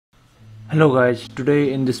Hello guys,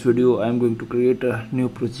 today in this video I am going to create a new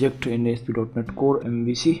project in ASP.NET Core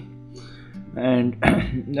MVC, and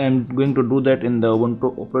I am going to do that in the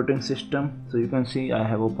Ubuntu operating system. So you can see I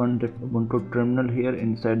have opened the Ubuntu terminal here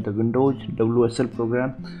inside the Windows WSL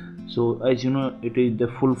program. So as you know, it is the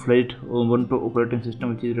full-fledged Ubuntu operating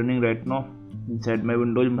system which is running right now inside my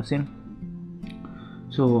Windows machine.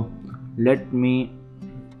 So let me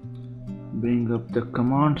bring up the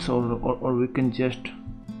commands, or we can just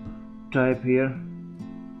type here.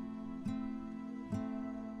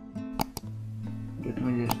 Let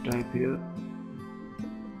me just type here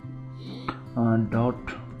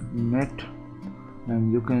 .net,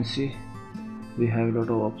 and you can see we have a lot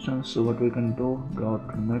of options. So what we can do,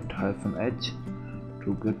 .net-h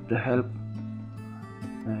to get the help,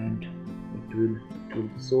 and it will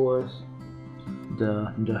show us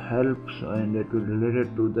the help, and it will relate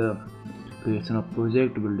it to the creation of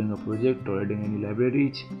project, building a project, or adding any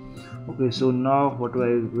libraries. Okay, so now what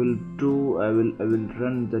I will do, I will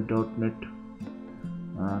run the .net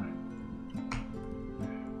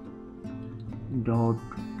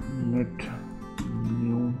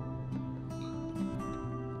new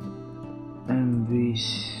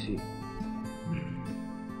MVC.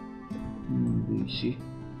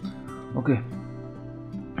 Okay,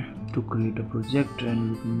 to create a project,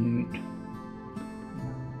 and we can name it,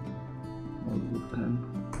 or we can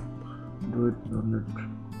do it .NET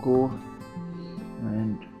Core,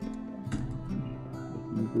 and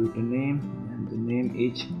let me give it a name, and the name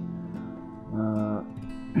is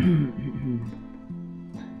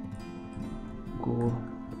Core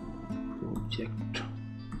project.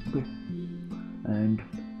 Okay, and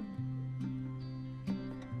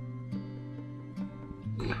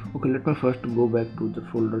okay, let me first go back to the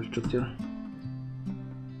folder structure.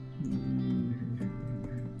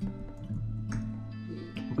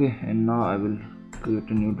 Okay, and now I will create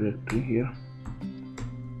a new directory here.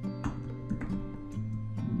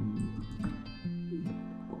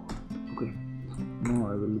 Okay, now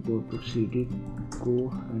I will go to cd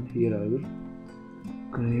core, and here I will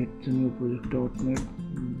create the new project .NET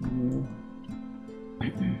new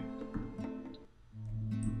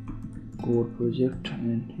core project,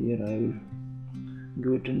 and here I will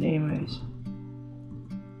give it a name as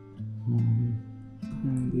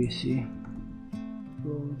MVC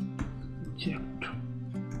project,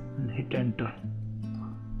 and hit enter,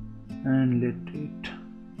 and let it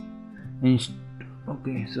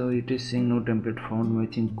okay, so it is saying no template found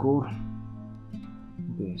matching core.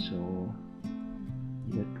 Okay, so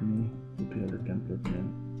let me put here the template name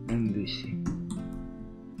MVC.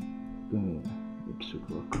 Okay, it should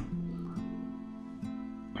work.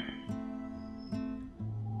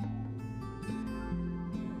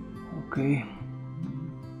 Okay,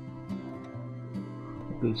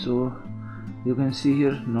 so you can see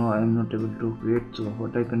here now I am not able to create. So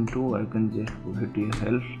what I can do, I can just hit here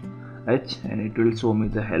help H, and it will show me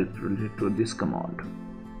the help related to this command.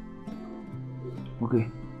 Okay,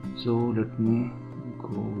 so let me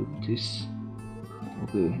go with this.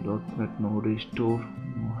 Okay, .NET no restore,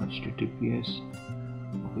 no HTTPS.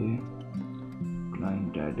 Okay,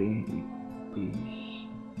 client ID, EP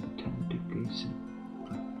authentication.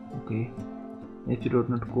 Okay,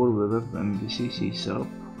 ASP.NET Core Web App MVC C#.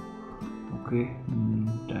 Okay,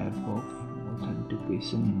 type of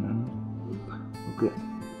authentication none. Okay,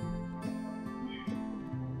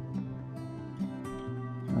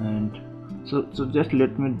 and so just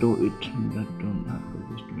let me do it. Don't have to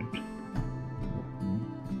just wait.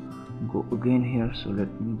 Let me go again here. So let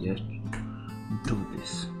me just do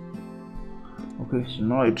this. Okay, so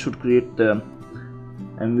now it should create the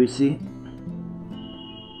MVC.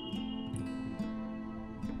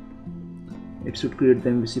 It should create the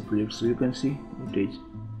MVC project. So you can see it is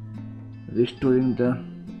restoring the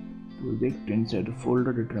project inside the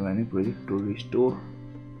folder, determining project to restore.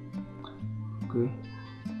 Okay,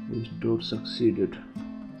 restore succeeded.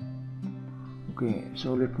 Okay,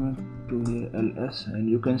 so let me do here ls, and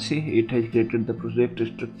you can see it has created the project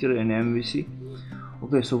structure in MVC.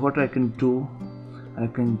 Okay, so what I can do, I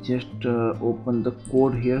can just open the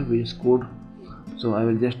code here, which is code. So I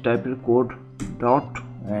will just type in code dot,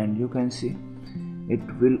 and you can see it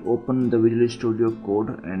will open the Visual Studio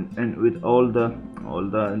Code, and with all the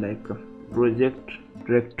like project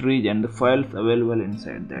directories and the files available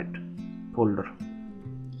inside that folder.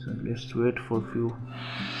 So let's wait for a few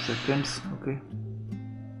seconds. Okay,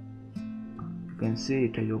 you can see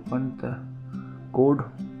it has opened the code.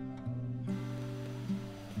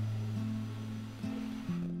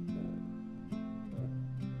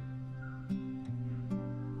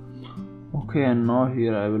 Okay, and now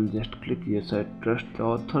here I will just click yes, I trust the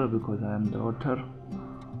author because I am the author.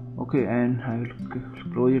 Okay, and I will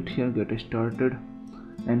close it here, get started,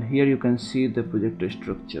 and here you can see the project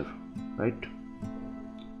structure, right?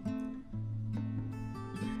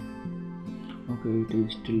 Okay, it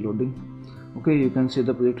is still loading. Okay, you can see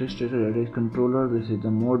the project structure. That is controller, this is the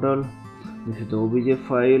model, this is the obj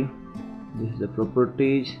file, this is the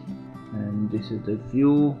properties, and this is the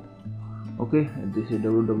view. Okay, this is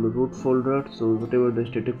www root folder. So whatever the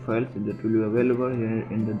static files that will be available here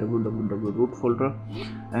in the www root folder,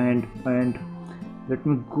 and let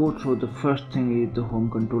me go through. The first thing is the home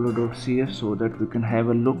controller.cs, so that we can have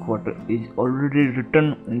a look what is already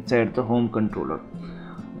written inside the home controller.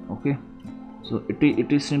 Okay, so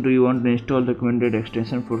it is saying, do you want to install the recommended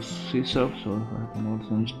extension for C#? So I can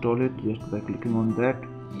also install it just by clicking on that.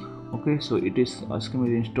 Okay, so it is asking me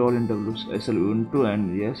to install in WSL Ubuntu,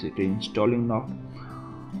 and yes, it is installing now.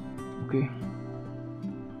 Okay,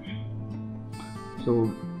 so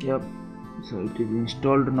yep, so it is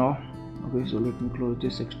installed now. Okay, so let me close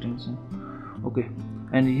this extension. Okay,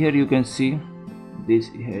 and here you can see this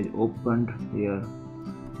has opened here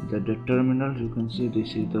the terminal. You can see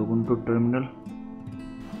this is the Ubuntu terminal.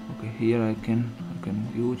 Okay, here I can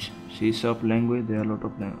use C# language. There are a lot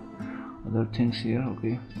of other things here.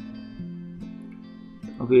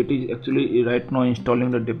 Okay, it is actually right now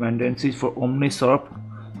installing the dependencies for OmniSorp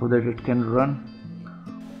so that it can run.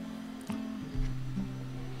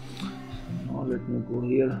 Now let me go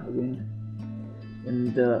here again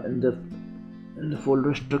in the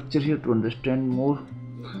folder structure here to understand more.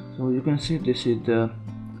 So you can see this is the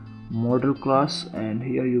model class, and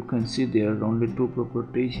here you can see there are only two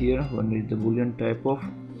properties here. One is the boolean type of,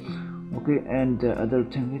 okay, and the other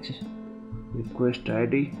thing is request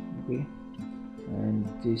ID. Okay, and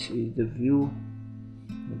this is the view,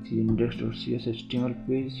 which is index.cs HTML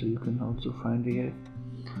page. So you can also find here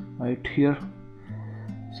right here.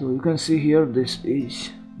 So you can see here this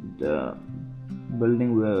is the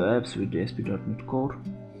building web apps with ASP.NET Core.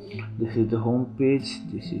 This is the home page,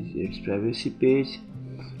 this is its privacy page,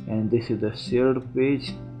 and this is the shared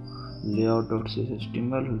page, layout.cs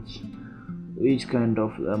HTML, which is kind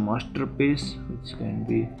of a master page which can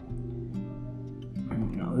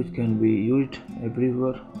be used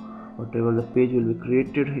everywhere, whatever the page will be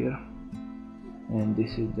created here. And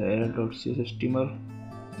this is the error.cs HTML.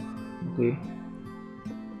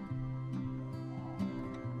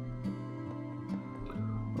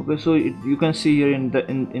 Okay, so you can see here in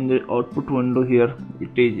the output window here,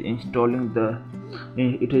 it is installing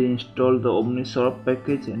it has installed the OmniSorp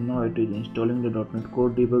package, and now it is installing the .NET Core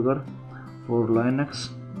debugger for Linux.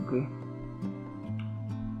 Okay,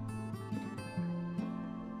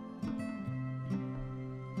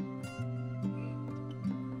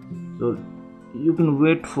 so you can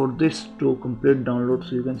wait for this to complete download.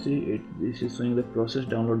 So you can see this is showing the process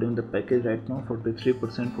downloading the package right now,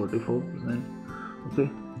 43%, 44%. Okay,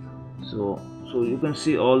 so you can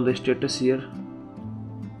see all the status here,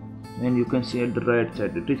 and you can see at the right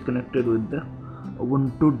side it is connected with the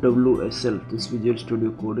Ubuntu WSL. This Visual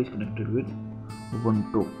Studio Code is connected with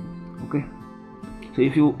Ubuntu. Okay, so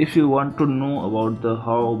if you want to know about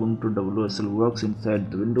how Ubuntu WSL works inside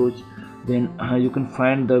the Windows, then you can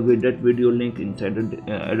find that video link inside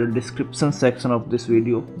the description section of this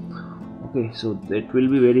video. Okay, so that will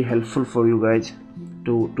be very helpful for you guys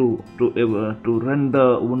to run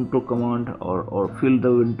the Ubuntu command or feel the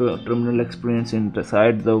Ubuntu terminal experience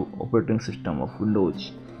inside the operating system of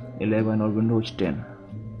Windows 11 or Windows 10.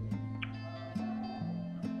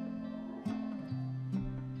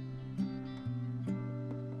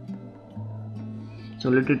 So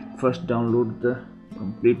let it first download the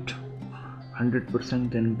complete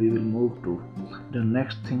 100%, then we will move to the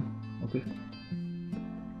next thing.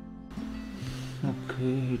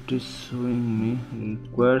 Okay, it is showing me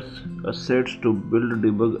requires assets to build,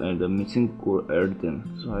 debug, and the missing code, add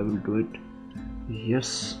them. So I will do it.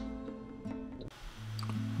 Yes.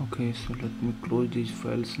 Okay, so let me close these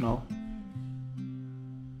files now.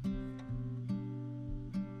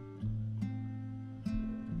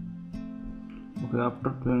 Okay, after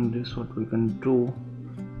doing this, what we can do,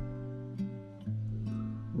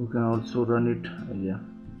 we can also run it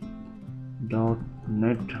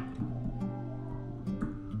 .NET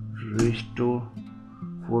restore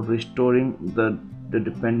for restoring the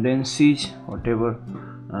dependencies, whatever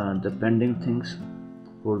the pending things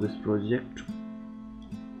for this project.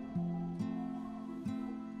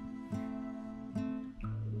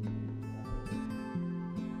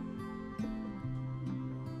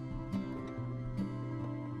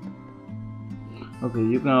 Okay,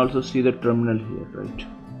 you can also see the terminal here, right?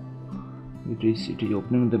 It is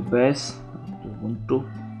opening the bash Ubuntu.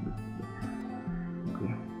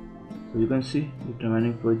 Okay, So you can see the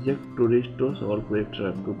remaining project to restore, so all projects are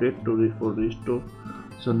up to date to restore.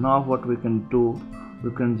 So now what we can do,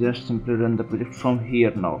 we can just simply run the project from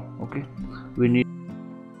here now. Okay, we need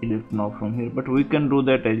it now from here, but we can do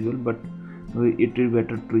that as well, but it is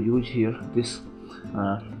better to use here this.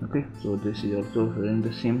 Okay, so this is also running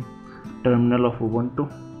the same terminal of Ubuntu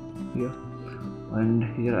here, and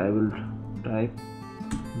here I will type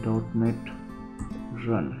 .net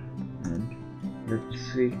run, and let's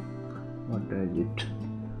see what does it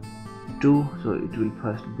do. So it will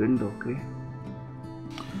first build. Okay,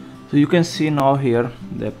 so you can see now here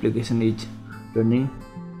the application is running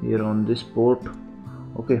here on this port.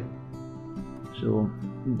 Okay, so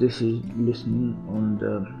this is listening on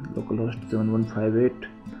the localhost 7158,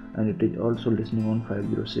 and it is also listening on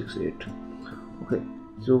 5068. Okay,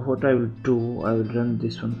 so what I will do, I will run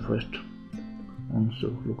this one first on so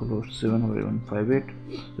localhost 7158.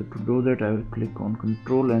 So to do that, I will click on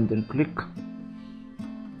control and then click.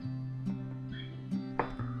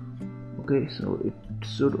 Okay, so it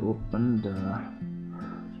should open the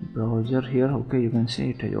browser here. Okay, you can see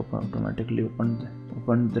it has automatically opened the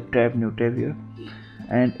new tab here,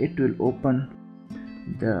 and it will open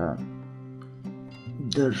the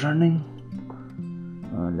running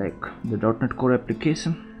like the .NET Core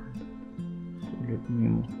application. So let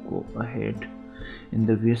me go ahead in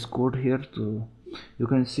the VS Code here. So you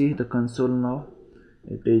can see the console now.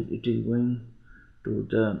 It is going to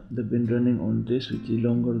the bin running on this, which is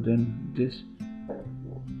longer than this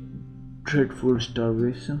dreadful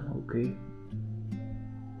starvation.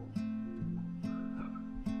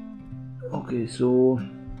 Okay, so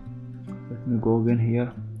let me go again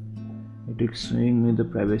here. It is showing me the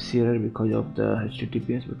privacy error because of the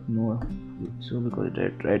HTTPS, but no, so because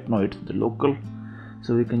right now it's the local,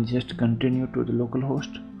 so we can just continue to the local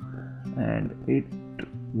host, and it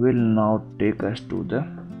will now take us to the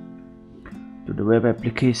web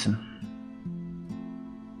application.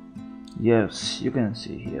 Yes, you can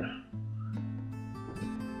see here.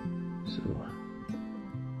 So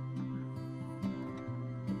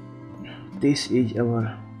this is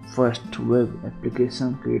our first web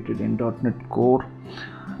application created in .NET Core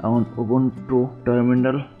on Ubuntu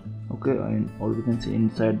terminal. Okay, or we can say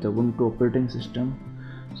inside the Ubuntu operating system.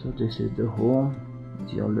 So this is the home,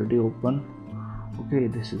 which is already open. Okay,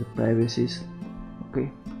 this is the privacies.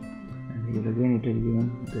 Okay, and here again it is given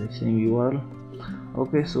the same URL.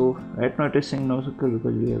 Okay, so right now it is saying no secure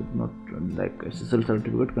because we have not like SSL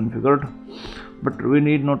certificate configured, but we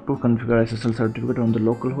need not to configure SSL certificate on the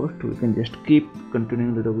local host. We can just keep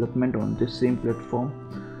continuing the development on this same platform.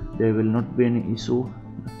 There will not be any issue,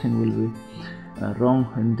 nothing will be wrong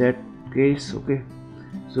in that case. Okay,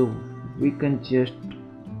 so we can just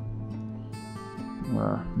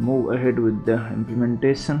move ahead with the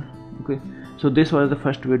implementation. Okay, so this was the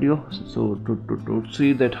first video. So to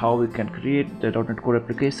see that how we can create the .NET Core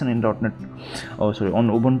application in on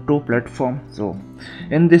Ubuntu platform. So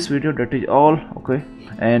in this video, that is all. Okay,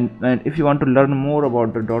 and if you want to learn more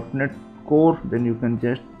about the .NET Core, then you can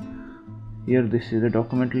just here, this is the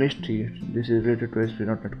document list here. This is related to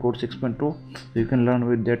ASP.NET Core 6.2, so you can learn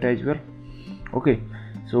with that as well. Okay,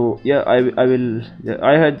 so yeah,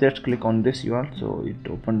 I had just click on this URL, so it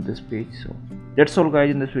opened this page. So that's all guys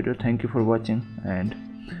in this video. Thank you for watching, and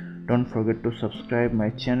don't forget to subscribe my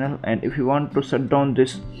channel. And if you want to shut down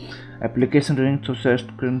this application running, so just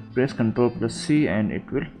press Ctrl+C and it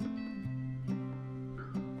will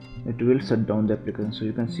shut down the application. So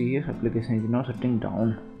you can see here application is now shutting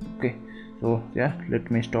down. Okay, so yeah, let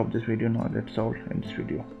me stop this video now. That's all in this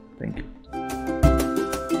video. Thank you.